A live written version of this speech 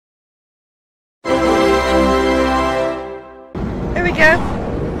we go.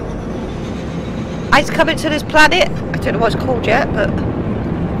 Ice coming to this planet. I don't know what it's called yet, but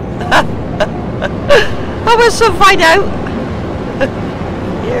I will soon find out.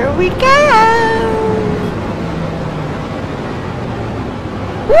 Here we go.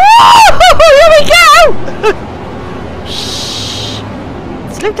 Woo! Here we go. Shh.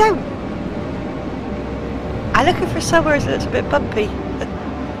 Slow down. I'm looking for somewhere that's a bit bumpy.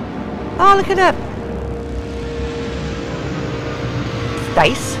 Oh, look at that. It's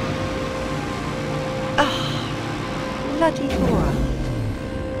nice. Oh, bloody Laura.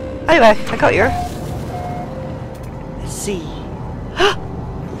 Anyway, I got here. Let's see.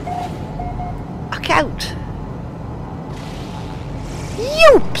 Look out.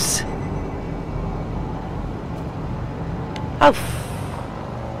 Yoops! Oh.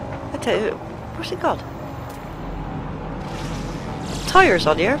 I tell you, where's it gone? Tires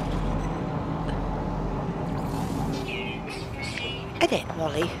on here. Edit,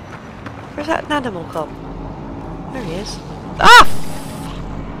 Wally. Where's that animal gone? There he is. Ah!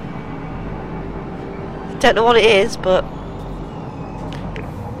 I don't know what it is, but...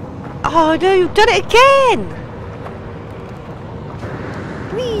 Oh no, you've done it again!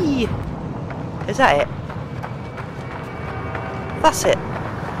 Whee! Is that it? That's it.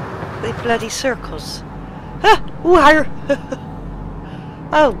 The bloody circles. Ah! Ooh, higher!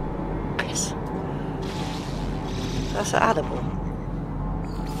 Oh, piss. That's an animal.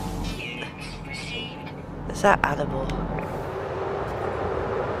 Is that animal?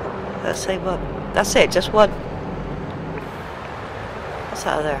 Let's say one. That's it, just one. What's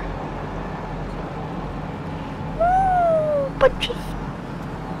that there? Ooh, bunch of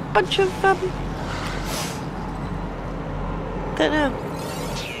don't know.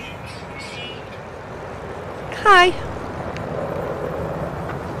 Hi.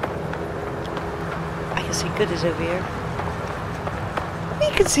 I can see goodies over here. We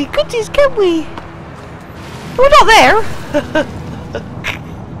can see goodies, can we? We're not there.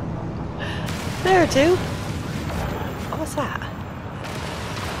 There too. What's that?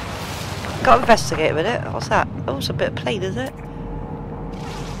 Got to investigate a minute. What's that? Oh, it's a bit of plane, is it?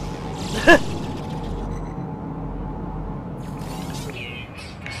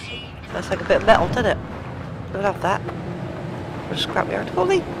 That's like a bit of metal, doesn't it? We'll have that. For a scrapyard.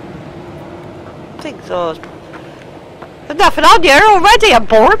 Holy things. Oh, there's nothing on here already. I'm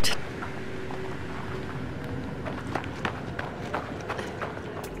bored.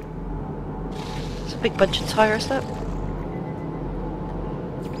 It's a big bunch of tires, look.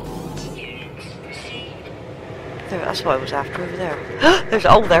 There, that's what I was after over there. There's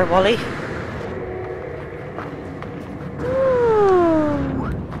oh there, Wally.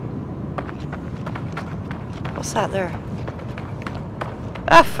 What's that there?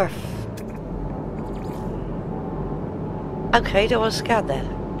 Ah, for... Okay, don't want to scan then.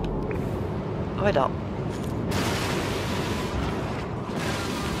 Why not?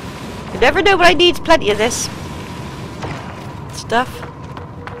 You never know, but I need plenty of this stuff.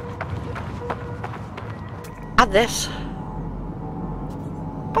 And this.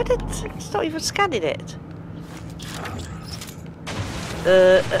 But it's not even scanning it.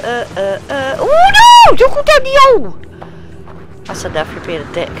 Oh no! Don't go down the hole! That's enough, you're being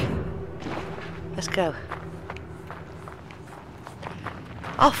a dick. Let's go.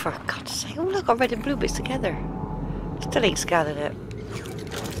 Oh, for God's sake. Oh, look, got red and blue bits together. Still ain't scanning it.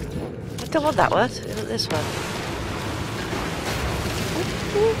 I don't want that one. I want this one.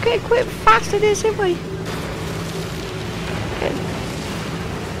 We're getting quite fast in this, aren't we? Getting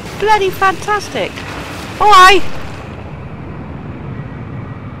bloody fantastic. Oh, aye!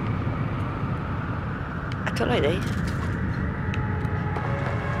 I don't like these.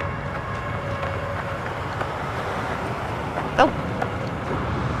 Oh!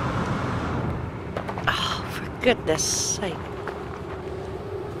 Oh, for goodness sake.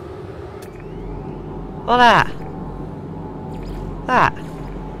 What that? That?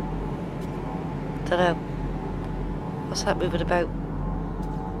 Dunno. What's that moving about?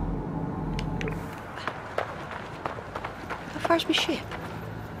 How far's my ship?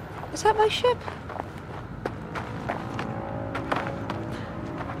 Is that my ship?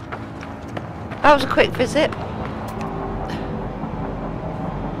 That was a quick visit.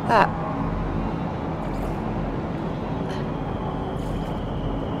 That.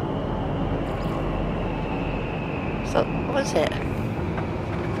 So, what is it?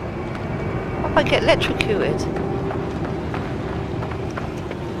 What if I get electrocuted?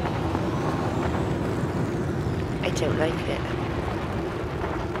 I don't like it.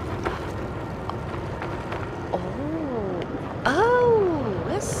 Oh,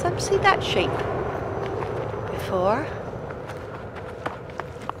 let's see that shape before.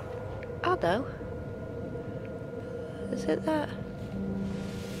 no. Is it that?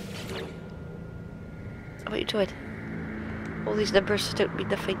 What are you doing? All these numbers don't mean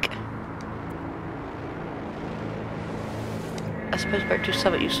nothing. I suppose we better do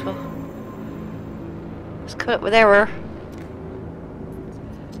something useful. Let's come up with error.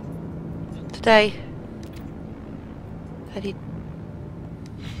 Today. I need...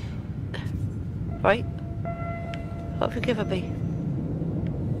 Right? What have you given me?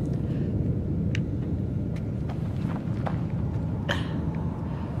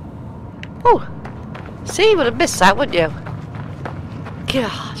 Oh! See, you would have missed that, wouldn't you?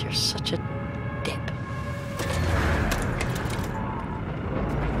 God, you're such a dip.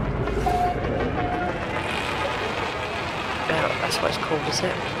 Oh, that's what it's called, is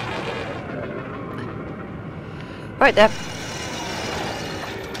it? Right then.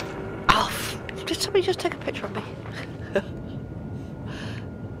 Oh, did somebody just take a picture of me?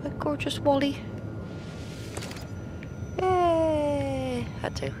 My gorgeous Wally. Yay!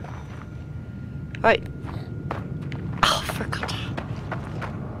 Had to. Right. Oh, for God.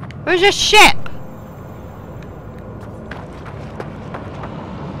 Where's your ship?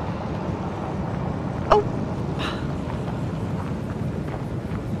 Oh.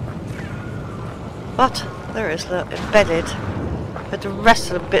 What? There it is, look, embedded with the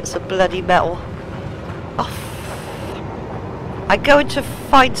rest of the bits of bloody metal. Oh. I'm going to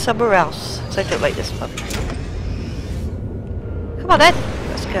find somewhere else, because I don't like this one. Come on then,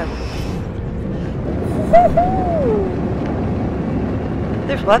 let's go.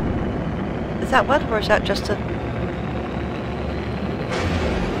 There's one. Is that one, or is that just a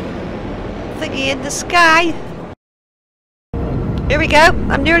thingy in the sky? Here we go.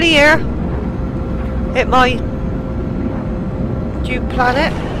 I'm nearly here. Hit my Jutt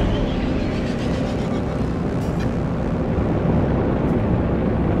planet.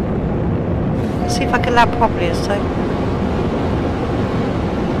 Let's see if I can land properly this time.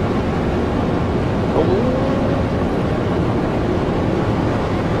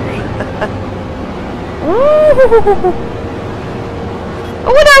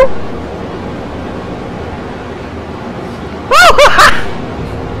 Oh no! Oh!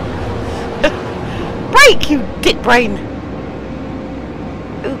 Break, you dick brain!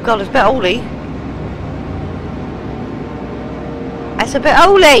 Oh God, it's a bit holy. That's a bit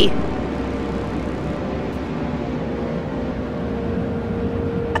holy.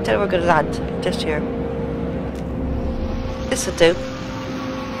 I don't know where we're going to land. Just here. This'll do.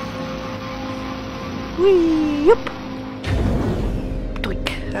 Whee! Yup! Doink!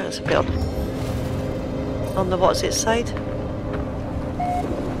 That was a bit on the what's it side.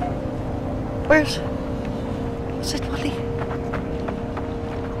 Where's it, Wally?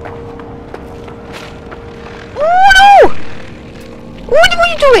 Oh no! What are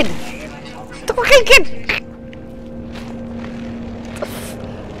you doing?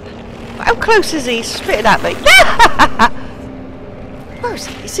 How close is he? Spitting at me. Where is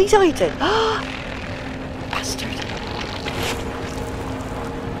he? Is he hiding? Bastard.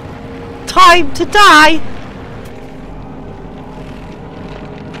 Time to die!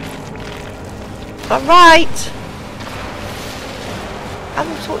 Alright!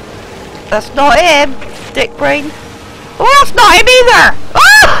 That's not him, dick brain. Oh, that's not him either!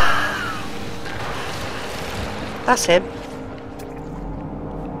 Ah! That's him.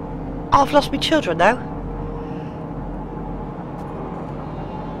 Oh, I've lost my children now.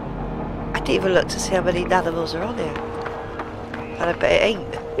 I didn't even look to see how many animals are on here. And I bet it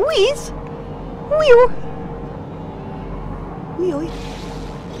ain't. Wheeze! Wheel! Wheel!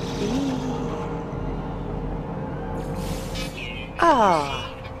 Ah!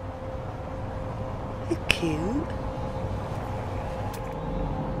 They're cute.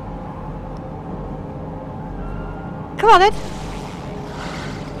 Come on then!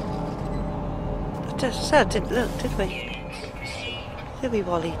 I just said I didn't look, did we? Did we,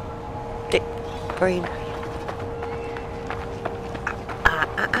 Wally? Dick brain.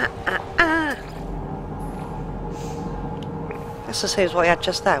 That's the same as what I had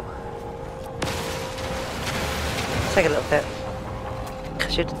just now. Take a little bit.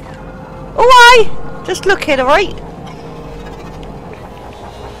 Cause you'd... Oh, I! Just looking, alright?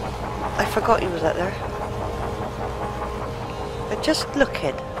 I forgot he was out there. I'm just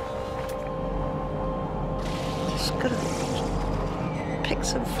looking. Just gonna pick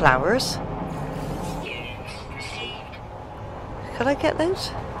some flowers. Can I get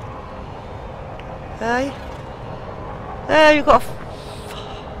those? Aye. There you got.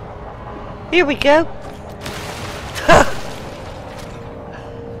 Here we go.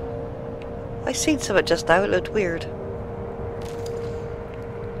 I seen something just now. It looked weird.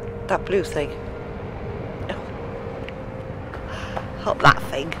 That blue thing. Not that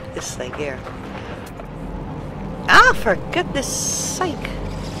thing. This thing here. Ah, for goodness sake.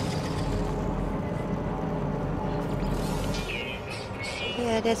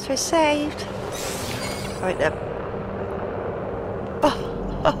 Yeah, this was saved. Right then.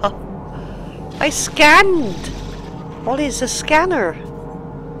 Oh, I scanned. What is a scanner?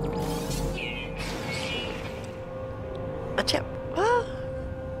 A chip. Ah.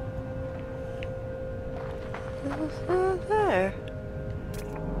 There.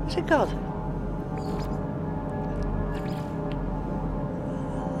 Where's it gone?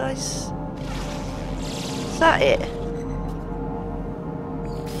 Nice. Is that it?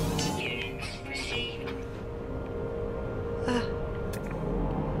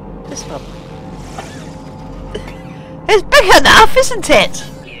 This one. It's big enough, isn't it?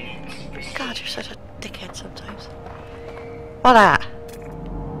 God, you're such a dickhead sometimes. What that?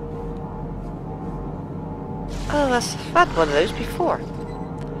 Oh, I've had one of those before.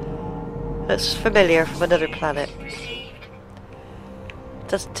 That's familiar from another planet.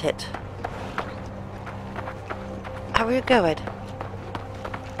 Doesn't it? How are you going?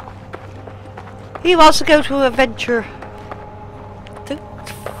 He wants to go to an adventure. Don't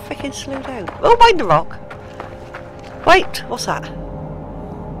freaking slow down. Oh, mind the rock. Wait, what's that?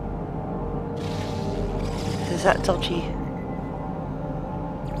 Is that dodgy?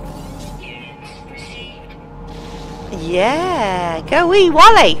 Yeah, go wee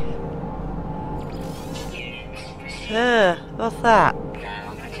Wally. What's that?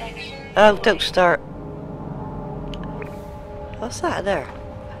 Oh, don't start. What's that there?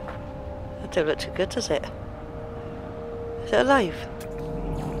 That don't look too good, does it? Is it alive?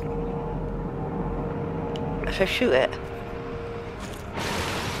 I should shoot it.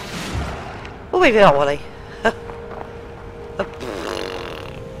 Oh, maybe not, Wally.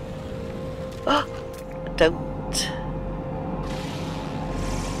 Don't.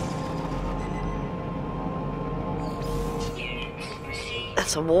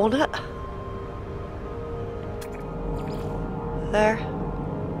 That's a walnut. There.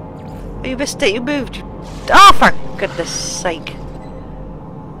 Oh, you missed it, you moved. Oh, for goodness sake.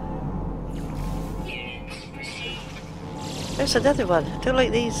 There's another one. I don't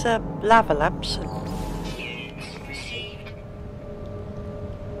like these lava lamps.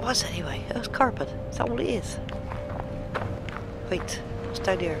 What's it anyway? Oh, it's carbon. Is that all it is? Wait, what's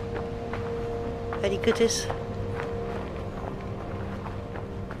down here? Any goodies?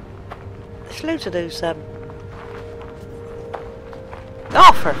 There's loads of those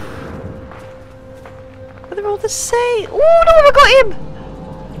offer. But they're all the same. Oh no, I got him!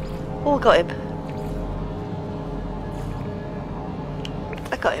 Oh, I got him.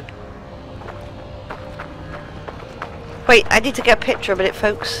 I got him. Wait, I need to get a picture a minute,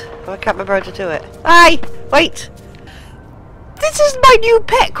 folks. Oh, I can't remember how to do it. Hi! Wait! This is my new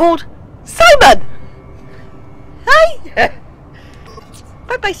pet called Simon! Hi!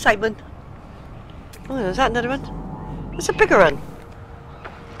 Bye bye, Simon. Oh, is that another one? It's a bigger one.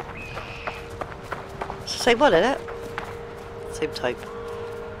 It's the same one, isn't it? Same type.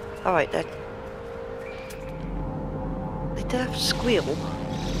 Alright then. They do have squeal.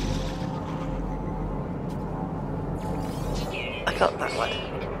 I got that one.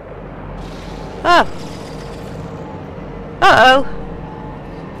 Ah! Uh-oh!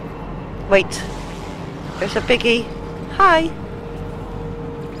 Wait. There's a biggie. Hi!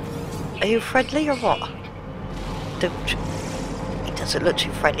 Are you friendly or what? Don't. He doesn't look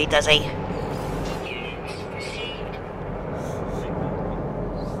too friendly, does he?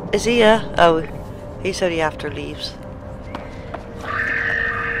 Is he, oh, he's only after leaves.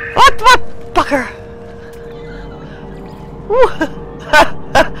 What fucker?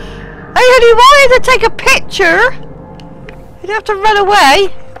 I only wanted to take a picture! You'd have to run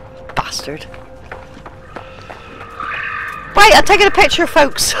away. Bastard. Wait, I'm taking a picture,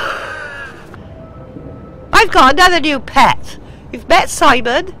 folks. I've got another new pet. You've met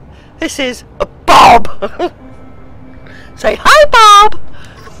Simon. This is Bob. Say hi, Bob.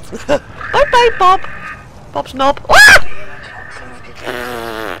 Bye bye, Bob. Bob's knob. Ah!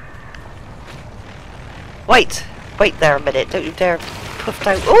 Wait there a minute. Don't you dare puff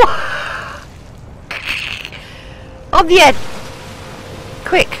down. Oh! On the end.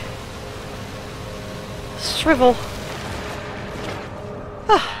 Quick. Shrivel.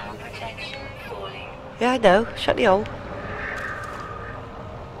 Ah. Yeah, I know. Shut the hole.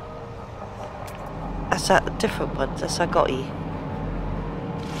 That's a different one. That's a gotty.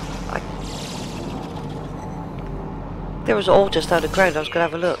 There was all just down the ground. I was going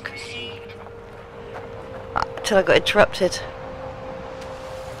to have a look. Until I got interrupted.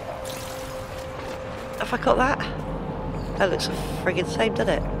 Have I got that? That looks the friggin' same,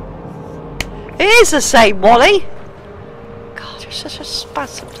 doesn't it? It is the same, Wally! God, you're such a spaz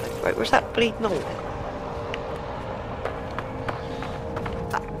sometimes. Right, where's that bleeding all?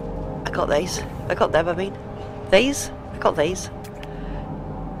 I got these. I got them, I mean. These? I got these.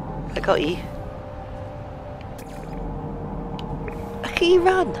 I got you. Look at you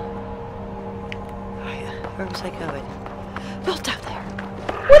run! Right, where was I going? Not down there.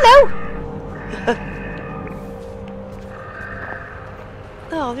 Hello!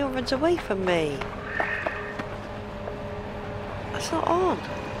 No, the other runs away from me. That's not on.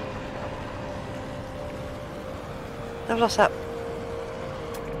 I've lost that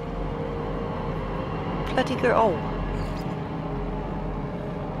bloody girl. Oh.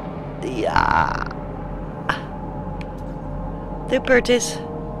 Yeah. The bird is.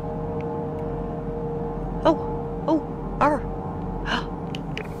 Oh, R.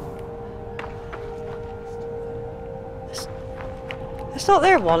 It's not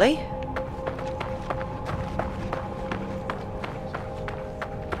there, Wally.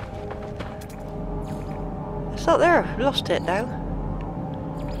 It's not there. I've lost it now.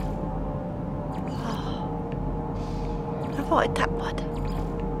 Oh. I wanted that one.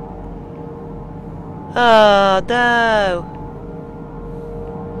 Oh no.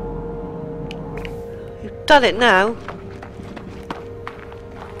 You've done it now.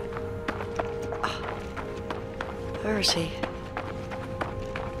 Oh. Where is he?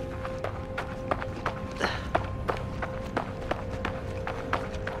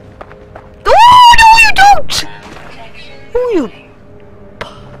 Oh, you!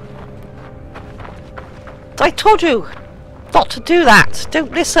 I told you not to do that.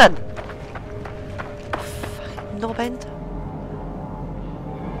 Don't listen. Fucking knob end.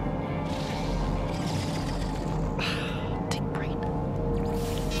 Dick brain.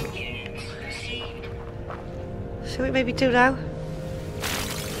 See what maybe do now?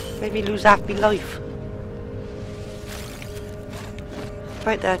 Maybe lose half my life.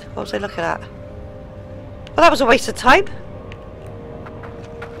 Right then, what was I looking at? Well, that was a waste of time.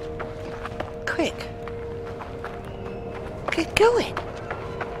 Quick. Get going.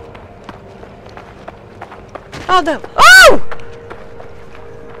 Oh no. Oh!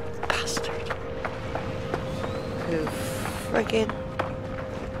 Bastard. Who friggin'.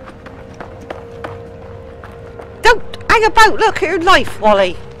 Don't hang about. Look at your life,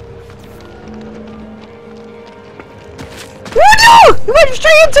 Wally. Oh no! You went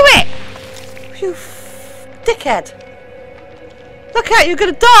straight into it! You dickhead. Look at you, you're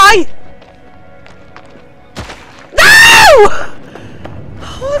gonna die! No!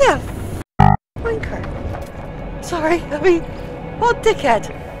 What a wanker. Sorry, I mean, what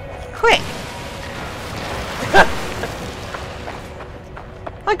dickhead? Quick!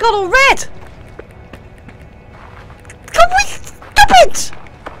 I got all red! Come on, stop it!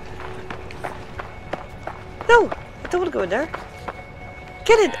 No, I don't want to go in there.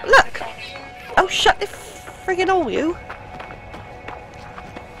 Get in, look! Oh, shut the friggin' hole, you!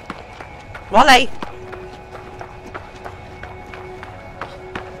 Wally!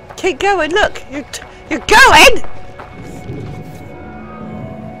 Keep going, look! You're going!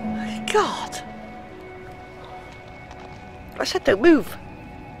 God! I said don't move.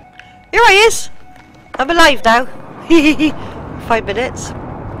 Here he is! I'm alive now. 5 minutes.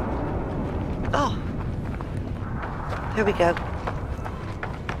 Oh. Here we go.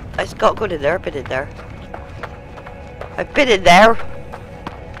 It's got good in there, I've been in there. I've been in there!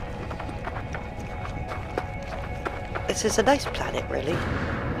 This is a nice planet, really.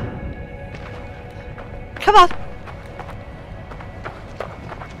 Come on!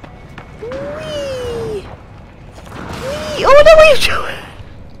 Whee! Whee! Oh no, what are you doing?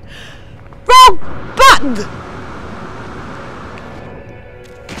 Wrong button!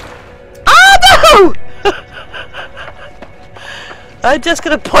 Oh no! I'm just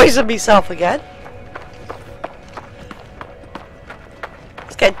gonna poison myself again.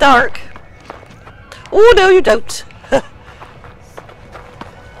 It's getting dark. Oh no, you don't.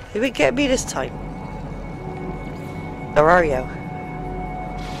 You ain't getting me this time. Where are you?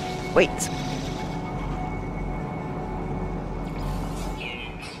 Wait.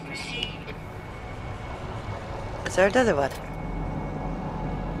 Is there another one?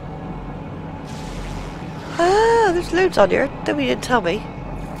 Ah, there's loads on here. Don't you didn't tell me.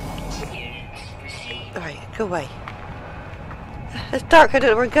 Alright, go away. It's dark, I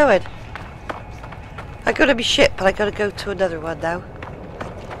don't know where I'm going. I gotta be shit, but I gotta go to another one now.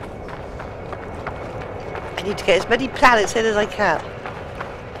 I need to get as many planets in as I can.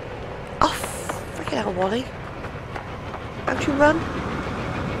 Oh, freaking hell, Wally. How'd you run?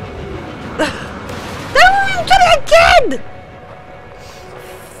 No! again!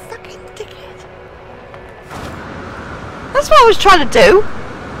 Fucking dickhead. That's what I was trying to do.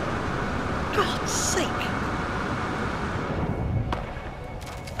 God's sake.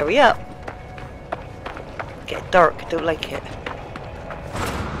 Hurry up. Get dark, don't like it.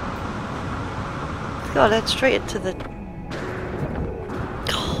 God, head straight into the...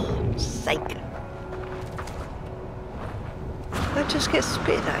 God's sake. I just get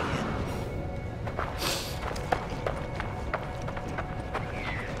spit at again.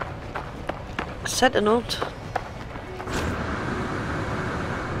 Sentinels.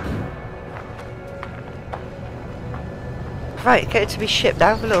 Right, get it to be shipped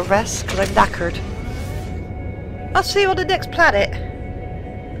now. Have a little rest because I'm knackered. I'll see you on the next planet.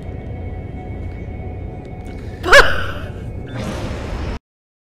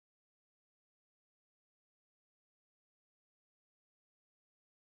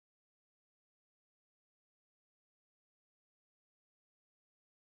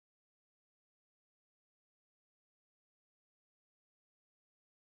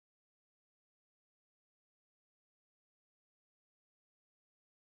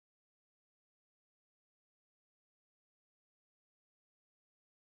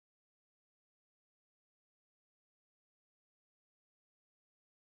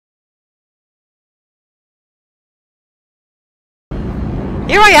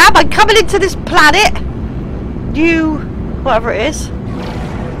 Here I am, I'm coming into this planet. New, whatever it is.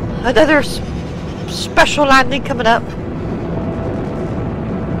 Another special landing coming up.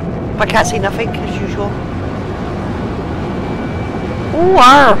 I can't see nothing, as usual. Ooh,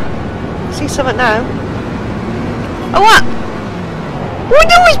 see something now. Oh, what? Oh,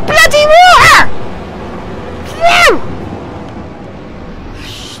 no, it's bloody water! No!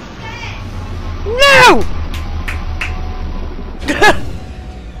 No!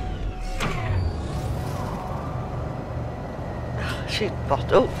 She's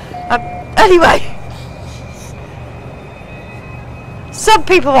bottle. Anyway, some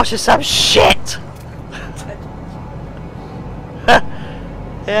people watching some shit.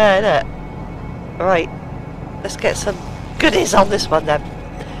 Yeah, innit? Right, let's get some goodies on this one then.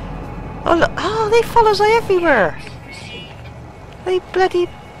 Oh look! Oh, they follow us everywhere. They bloody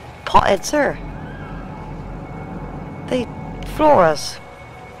potheads there. They floor us.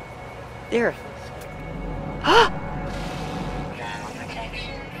 Here.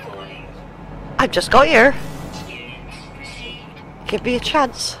 I've just got here. Give me a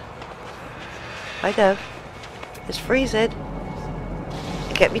chance. I know. It's freezing.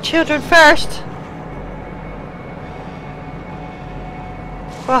 Get me children first.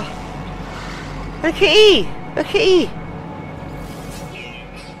 Oh. Look at E. Look at E.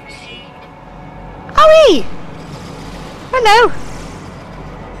 Oh, E. Hello.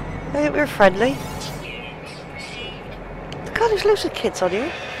 I think we're friendly. God, there's loads of kids on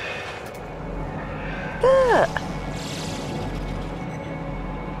here. Look.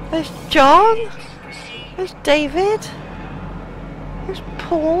 There's John. There's David. There's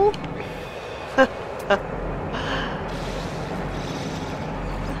Paul.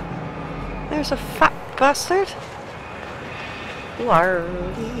 There's a fat bastard.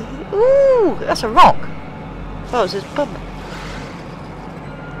 Ooh, that's a rock. Oh, it's his bum.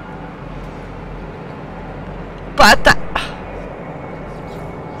 But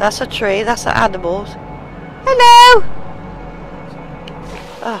that's a tree. That's an animal. Hello.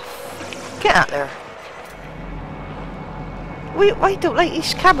 Oh, get out there. Why don't like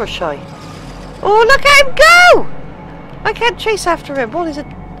these camera shy? Oh, look at him go! I can't chase after him. What is it?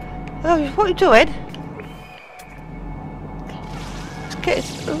 Oh, what are you doing? Let's get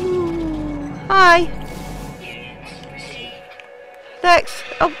his... Ooh. Hi. Next.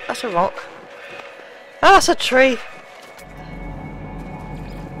 Oh, that's a rock. Oh, that's a tree.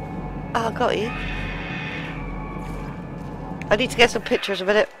 Oh, I got you. I need to get some pictures a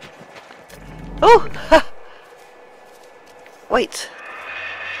minute. Oh! Wait.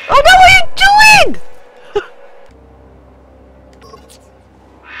 Oh no, what are you doing?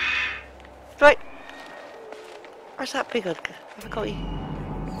 Right. Where's that big one? Have I got you?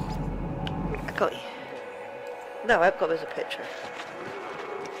 I got you. No, I've got him as a picture.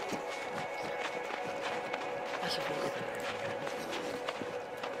 That's a big one.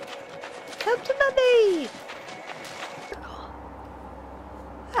 Come to Mummy!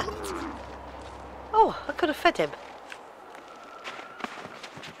 Ah. Oh, I could have fed him.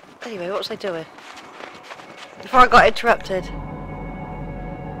 Anyway, what was I doing? Before I got interrupted.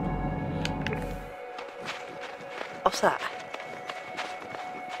 What's that?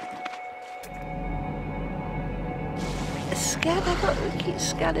 A scan? I got to keep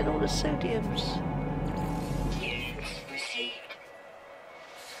scanning all the sodiums.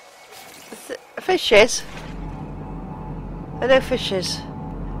 fishes? I know fishes.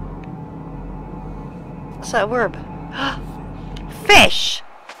 What's that worm? Fish!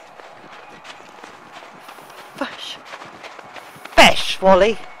 Fish! Fish,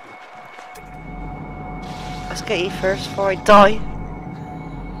 Wally! Let's get you first before I die.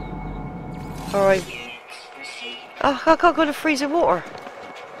 Alright. Oh, I can't go to freezing water.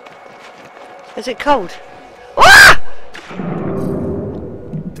 Is it cold? Ah!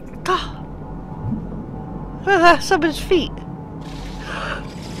 Oh, someone's feet.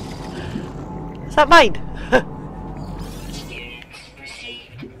 Is that mine?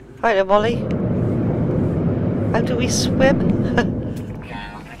 Right then, Molly. How do we swim?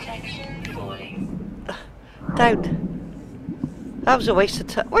 Down. That was a waste of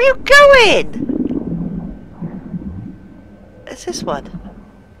time. Where are you going? It's this one.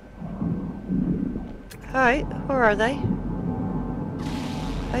 Alright, where are they?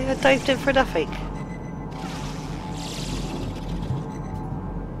 I dived in for nothing.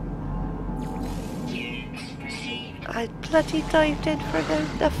 I bloody dived in for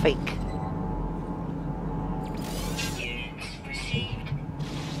nothing.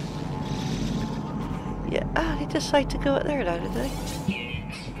 Yeah, they decide to go up there now, did they?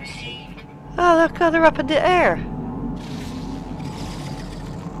 Oh, look, they're up in the air.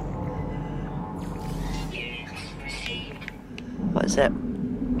 What is it?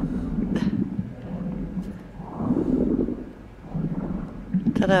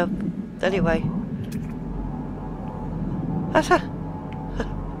 Dunno. Anyway. That's a...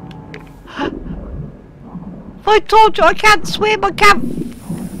 I told you I can't swim, I can't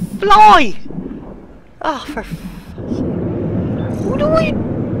fly! Oh, for... What do I...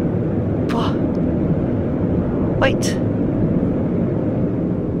 Wait.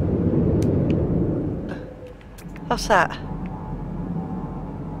 What's that?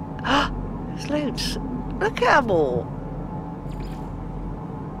 There's loads. Look at them all.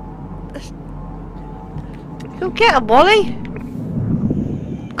 Go get them, Wally.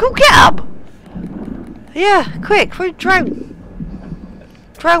 Go get them. Yeah, quick, we're drown.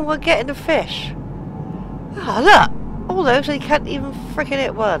 Drown while getting the fish. Oh, look. All those, they can't even freaking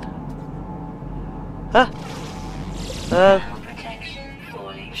hit one. Huh?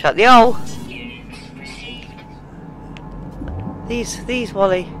 Shut the hole. These,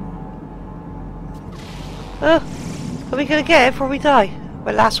 Wally. Are we gonna get it before we die?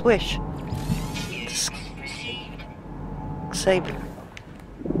 My last wish. Same.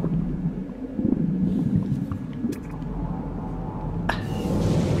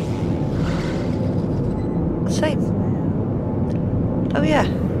 Same. Oh yeah.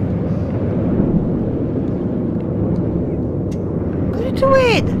 What are you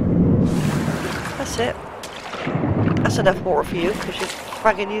doing? That's it. That's enough water for you because you're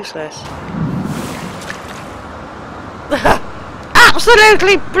fragging useless.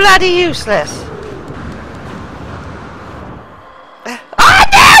 Absolutely bloody useless. Oh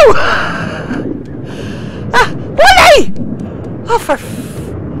no! Wally! Oh, for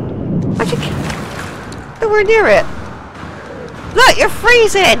why'd you get nowhere near it? Look, you're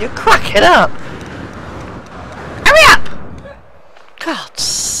freezing. You're cracking up. Hurry up! God's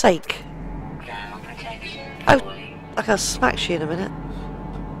sake! Oh, I can smack you in a minute.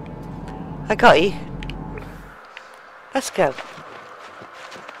 I got you. Let's go.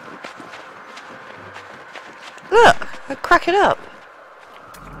 Look, I'm cracking up.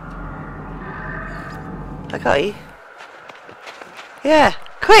 I got you. Yeah,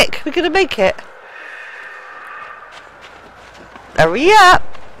 quick, we're gonna make it. Hurry up!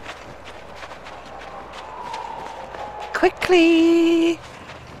 Quickly!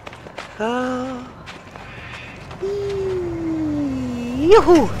 Oh.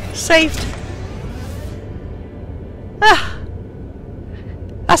 Yoo-hoo! Saved!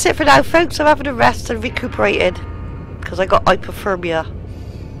 That's it for now, folks. I'm having a rest and recuperated because I got hypothermia.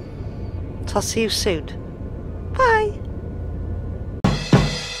 So I'll see you soon. Bye!